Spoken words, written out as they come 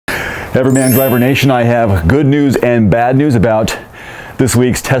Everyman Driver Nation, I have good news and bad news about this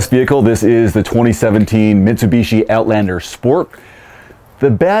week's test vehicle. This is the 2017 Mitsubishi Outlander Sport.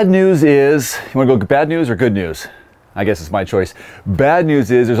 The bad news is, you want to go bad news or good news? I guess it's my choice. Bad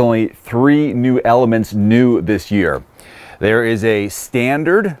news is there's only 3 new elements new this year. There is a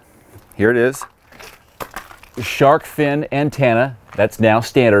standard, here it is, shark fin antenna. That's now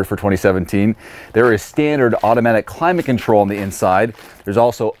standard for 2017. There is standard automatic climate control on the inside. There's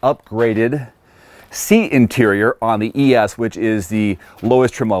also upgraded seat interior on the ES, which is the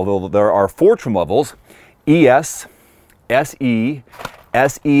lowest trim level. There are 4 trim levels: ES, SE,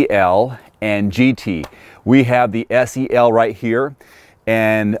 SEL, and GT. We have the SEL right here,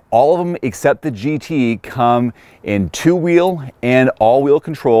 and all of them except the GT come in 2-wheel and all-wheel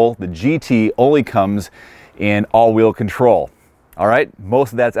control. The GT only comes in all-wheel control. All right,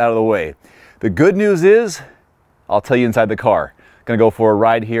 most of that's out of the way. The good news is, I'll tell you inside the car. Gonna go for a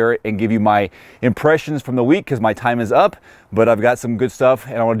ride here and give you my impressions from the week because my time is up, but I've got some good stuff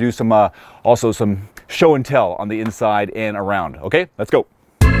and I want to do some also some show and tell on the inside and around. Okay, let's go.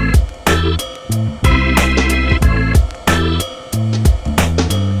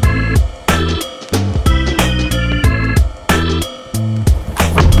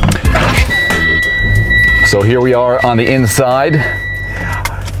 So here we are on the inside.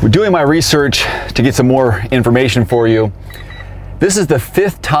 We're doing my research to get some more information for you. This is the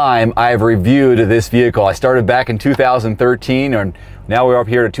 5th time I've reviewed this vehicle. I started back in 2013 and now we're up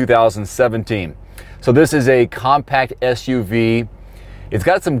here to 2017. So this is a compact SUV. It's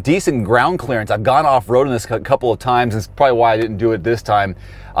got some decent ground clearance. I've gone off-road in this a couple of times. It's probably why I didn't do it this time.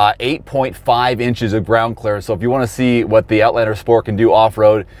 8.5 inches of ground clearance. So if you want to see what the Outlander Sport can do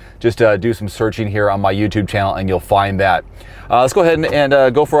off-road, just do some searching here on my YouTube channel and you'll find that. Let's go ahead and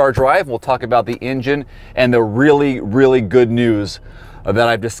go for our drive. We'll talk about the engine and the really good news that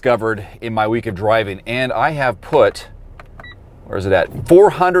I've discovered in my week of driving. And I have put, where is it at?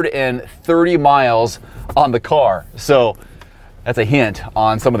 430 miles on the car. So that's a hint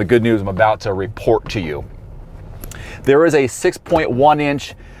on some of the good news I'm about to report to you. There is a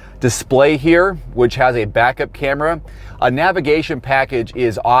 6.1-inch display here, which has a backup camera. A navigation package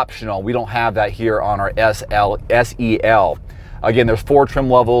is optional. We don't have that here on our SEL. Again, there's 4 trim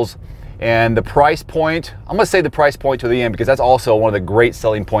levels, and the price point, I'm gonna say the price point to the end because that's also one of the great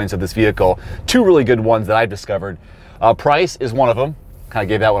selling points of this vehicle. 2 really good ones that I've discovered. Price is one of them. Kind of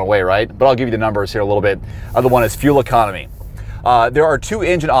gave that one away, right? But I'll give you the numbers here a little bit. Other one is fuel economy. There are 2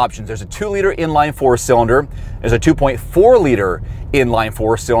 engine options. There's a 2-liter inline 4-cylinder. There's a 2.4-liter inline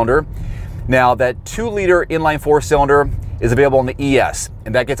 4-cylinder. Now that 2-liter inline 4-cylinder is available on the ES,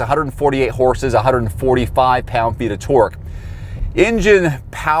 and that gets 148 horses, 145 pound-feet of torque. Engine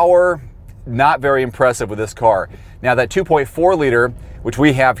power, not very impressive with this car. Now that 2.4-liter, which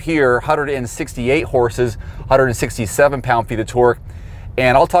we have here, 168 horses, 167 pound-feet of torque.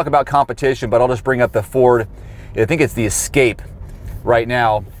 And I'll talk about competition, but I'll just bring up the Ford, I think it's the Escape right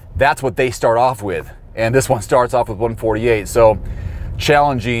now. That's what they start off with. And this one starts off with 148. So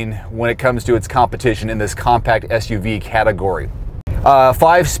challenging when it comes to its competition in this compact SUV category.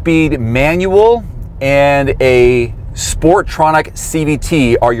 5-speed manual and a Sportronic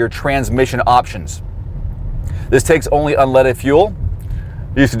CVT are your transmission options. This takes only unleaded fuel.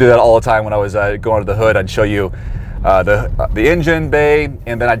 I used to do that all the time when I was going to the hood. I'd show you the engine bay,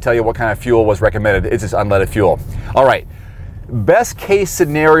 and then I'd tell you what kind of fuel was recommended. It's just unleaded fuel. All right, best case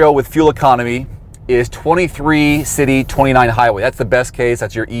scenario with fuel economy is 23 city, 29 highway. That's the best case.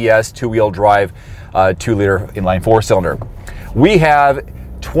 That's your ES 2-wheel drive, 2-liter inline 4-cylinder. We have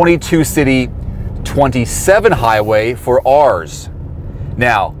 22 city, 27 highway for ours.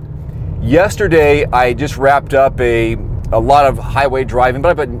 Now, yesterday I just wrapped up a lot of highway driving, but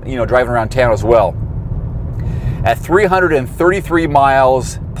I've been driving around town as well. At 333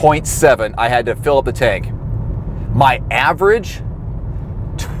 miles, 0.7, I had to fill up the tank. My average,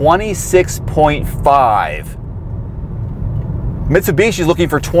 26.5. Mitsubishi is looking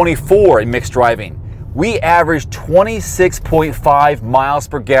for 24 in mixed driving. We averaged 26.5 miles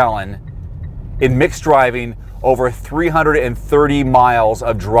per gallon in mixed driving over 330 miles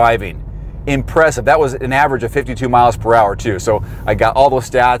of driving. Impressive. That was an average of 52 miles per hour too. So I got all those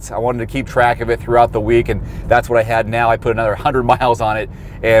stats. I wanted to keep track of it throughout the week, and that's what I had now. I put another 100 miles on it,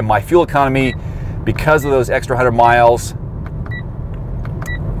 and my fuel economy, because of those extra 100 miles,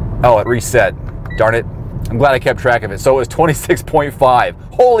 oh, it reset. Darn it. I'm glad I kept track of it. So it was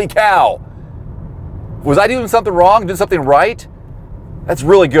 26.5. Holy cow. Was I doing something wrong? Doing something right? That's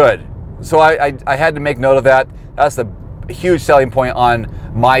really good. So I had to make note of that. That's the huge selling point on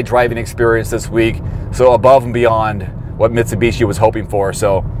my driving experience this week. So above and beyond what Mitsubishi was hoping for.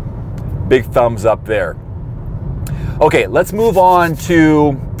 So Big thumbs up there. Okay, let's move on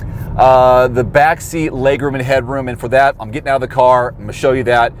to the back seat, legroom, and headroom. And for that, I'm getting out of the car. I'm gonna show you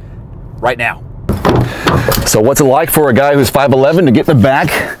that right now. So what's it like for a guy who's 5'11" to get in the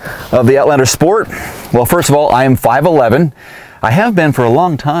back of the Outlander Sport? Well, first of all, I am 5'11". I have been for a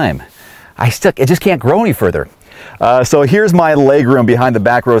long time. It just can't grow any further. So here's my legroom behind the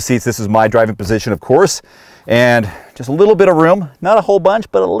back row seats. This is my driving position, of course, and just a little bit of room. Not a whole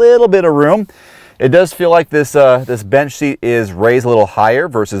bunch, but a little bit of room. It does feel like this this bench seat is raised a little higher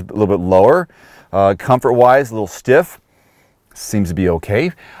versus a little bit lower. Comfort-wise, a little stiff. Seems to be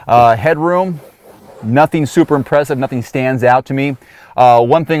okay. Headroom, nothing super impressive. Nothing stands out to me.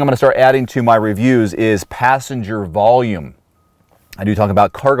 One thing I'm going to start adding to my reviews is passenger volume. I do talk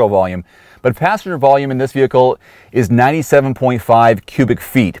about cargo volume, but passenger volume in this vehicle is 97.5 cubic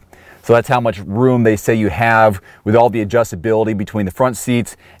feet. So that's how much room they say you have with all the adjustability between the front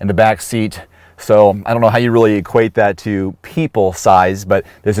seats and the back seat. So I don't know how you really equate that to people size, but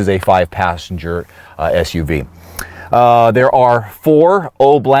this is a 5-passenger SUV. There are 4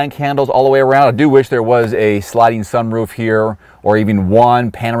 O-blank handles all the way around. I do wish there was a sliding sunroof here, or even one.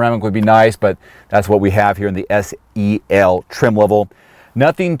 Panoramic would be nice, but that's what we have here in the SEL trim level.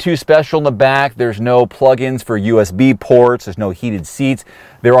 Nothing too special in the back. There's no plug-ins for USB ports. There's no heated seats.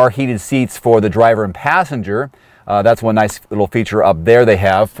 There are heated seats for the driver and passenger. That's one nice little feature up there they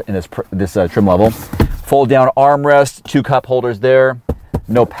have in this trim level. Fold down armrest, 2 cup holders there.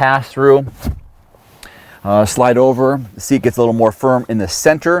 No pass-through. Slide over, the seat gets a little more firm in the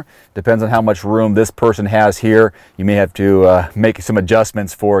center. Depends on how much room this person has here. You may have to make some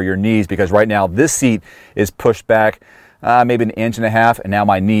adjustments for your knees, because right now this seat is pushed back maybe 1.5 inches, and now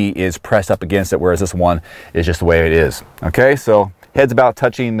my knee is pressed up against it, whereas this one is just the way it is. Okay, so head's about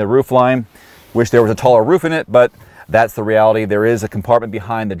touching the roof line. Wish there was a taller roof in it, but that's the reality. There is a compartment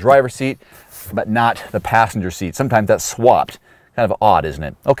behind the driver's seat, but not the passenger seat. Sometimes that's swapped. Kind of odd, isn't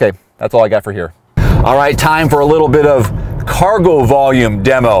it? Okay, that's all I got for here. All right, time for a little bit of cargo volume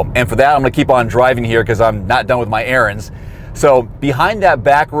demo. And for that, I'm gonna keep on driving here because I'm not done with my errands. So behind that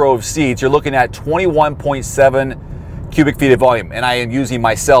back row of seats, you're looking at 21.7 cubic feet of volume. And I am using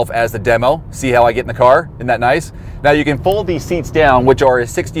myself as the demo. See how I get in the car? Isn't that nice? Now you can fold these seats down, which are a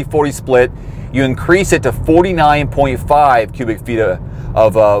 60-40 split. You increase it to 49.5 cubic feet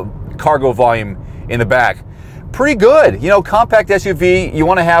of cargo volume in the back. Pretty good. You know, compact SUV, you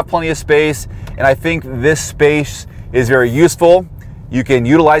want to have plenty of space, and I think this space is very useful. You can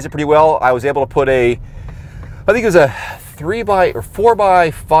utilize it pretty well. I was able to put I think it was a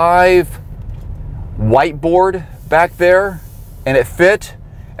 4x5 whiteboard back there, and it fit.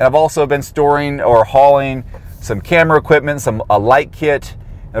 And I've also been storing or hauling some camera equipment, a light kit,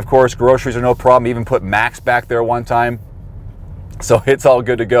 and of course groceries are no problem. Even put Max back there one time. So it's all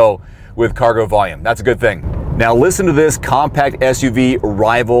good to go with cargo volume. That's a good thing. Now listen to this compact SUV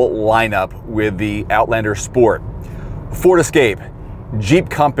rival lineup with the Outlander Sport. Ford Escape, Jeep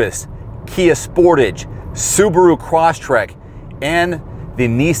Compass, Kia Sportage, Subaru Crosstrek, and the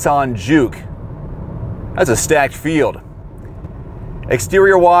Nissan Juke. That's a stacked field.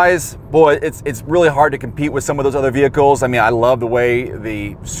 Exterior wise, boy, it's really hard to compete with some of those other vehicles. I mean, I love the way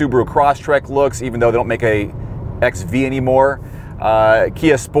the Subaru Crosstrek looks, even though they don't make a XV anymore.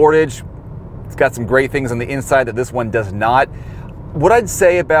 Kia Sportage, it's got some great things on the inside that this one does not. What I'd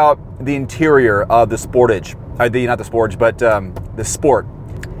say about the interior of the Sportage, not the Sportage, but the Sport,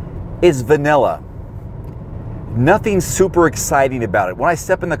 is vanilla. Nothing super exciting about it. When I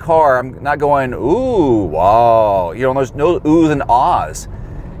step in the car, I'm not going, ooh, wow. You know, there's no oohs and ahs.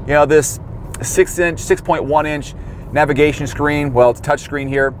 You know, this 6.1 inch navigation screen, well, it's a touch screen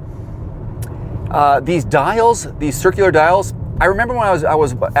here. These dials, these circular dials, I remember when I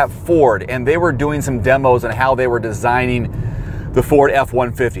was at Ford and they were doing some demos on how they were designing the Ford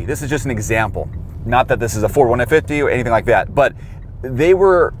F-150. This is just an example. Not that this is a Ford 150 or anything like that, but they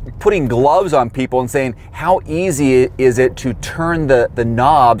were putting gloves on people and saying, how easy is it to turn the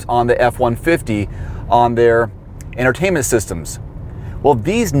knobs on the F-150 on their entertainment systems? Well,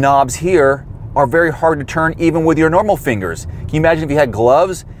 these knobs here are very hard to turn even with your normal fingers. Can you imagine if you had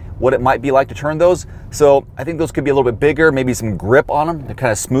gloves, what it might be like to turn those? So I think those could be a little bit bigger, maybe some grip on them. They're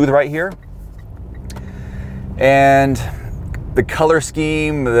kind of smooth right here. And the color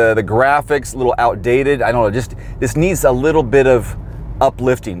scheme, the graphics, a little outdated. I don't know, just this needs a little bit of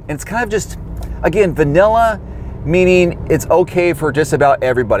uplifting. And it's kind of just, again, vanilla, meaning it's okay for just about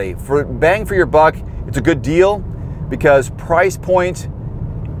everybody. For bang for your buck, it's a good deal because price point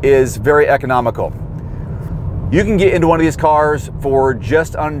is very economical. You can get into one of these cars for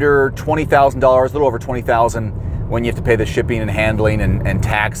just under $20,000, a little over $20,000 when you have to pay the shipping and handling and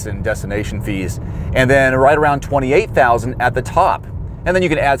tax and destination fees. And then right around $28,000 at the top. And then you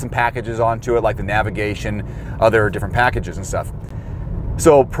can add some packages onto it, like the navigation, other different packages and stuff.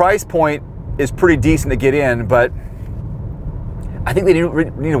 So price point is pretty decent to get in, but I think they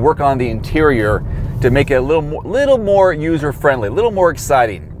need to work on the interior to make it a little more user-friendly, a little more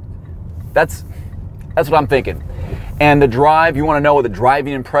exciting. That's what I'm thinking. And the drive, you want to know what the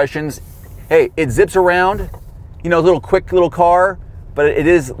driving impressions, hey, it zips around, you know, quick little car, but it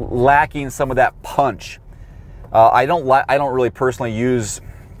is lacking some of that punch. I don't really personally use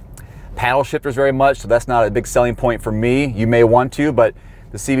paddle shifters very much, so that's not a big selling point for me. You may want to, but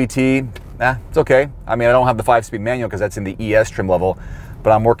the CVT, it's okay. I mean, I don't have the 5-speed manual because that's in the ES trim level,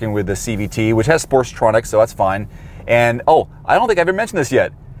 but I'm working with the CVT, which has Sportstronics, so that's fine. And oh, I don't think I've ever mentioned this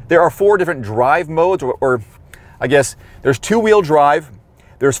yet. There are 4 different drive modes, or I guess there's 2-wheel drive,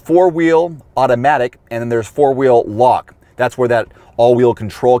 there's 4-wheel automatic, and then there's 4-wheel lock. That's where that all-wheel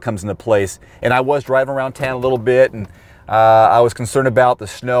control comes into place. And I was driving around town a little bit, and I was concerned about the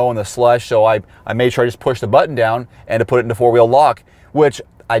snow and the slush, so I made sure I just pushed the button down and to put it into 4-wheel lock, which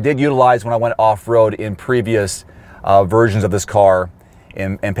I did utilize when I went off-road in previous versions of this car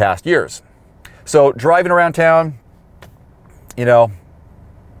in past years. So driving around town, you know,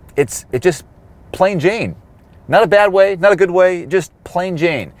 it's just plain Jane. Not a bad way, not a good way, just plain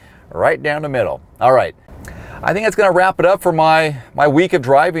Jane, right down the middle. All right. I think that's going to wrap it up for my week of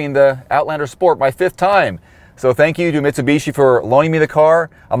driving the Outlander Sport, my 5th time. So thank you to Mitsubishi for loaning me the car.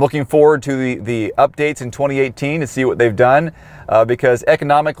 I'm looking forward to the updates in 2018 to see what they've done because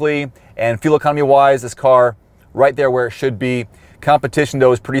economically and fuel economy wise, this car right there where it should be. Competition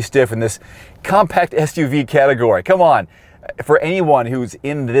though is pretty stiff in this compact SUV category. Come on, for anyone who's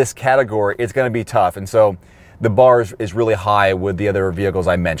in this category, it's going to be tough. And so the bar is really high with the other vehicles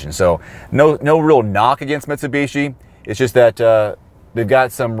I mentioned. So no real knock against Mitsubishi. It's just that they've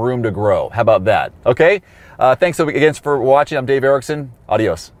got some room to grow. How about that? Okay. Thanks again for watching. I'm Dave Erickson.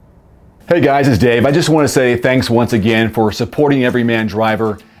 Adios. Hey guys, it's Dave. I just want to say thanks once again for supporting Everyman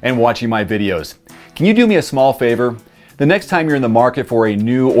Driver and watching my videos. Can you do me a small favor? The next time you're in the market for a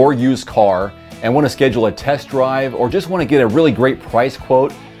new or used car and want to schedule a test drive or just want to get a really great price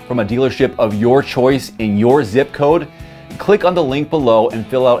quote from a dealership of your choice in your zip code, click on the link below and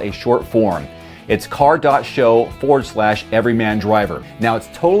fill out a short form. It's car.show/Everyman Driver. Now it's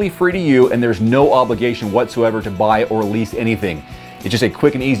totally free to you and there's no obligation whatsoever to buy or lease anything. It's just a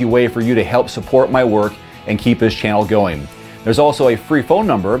quick and easy way for you to help support my work and keep this channel going. There's also a free phone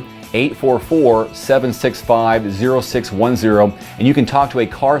number, 844-765-0610, and you can talk to a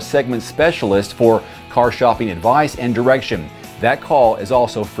car segment specialist for car shopping advice and direction. That call is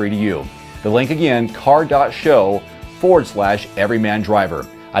also free to you. The link again, car.show/Everyman Driver.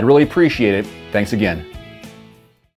 I'd really appreciate it. Thanks again.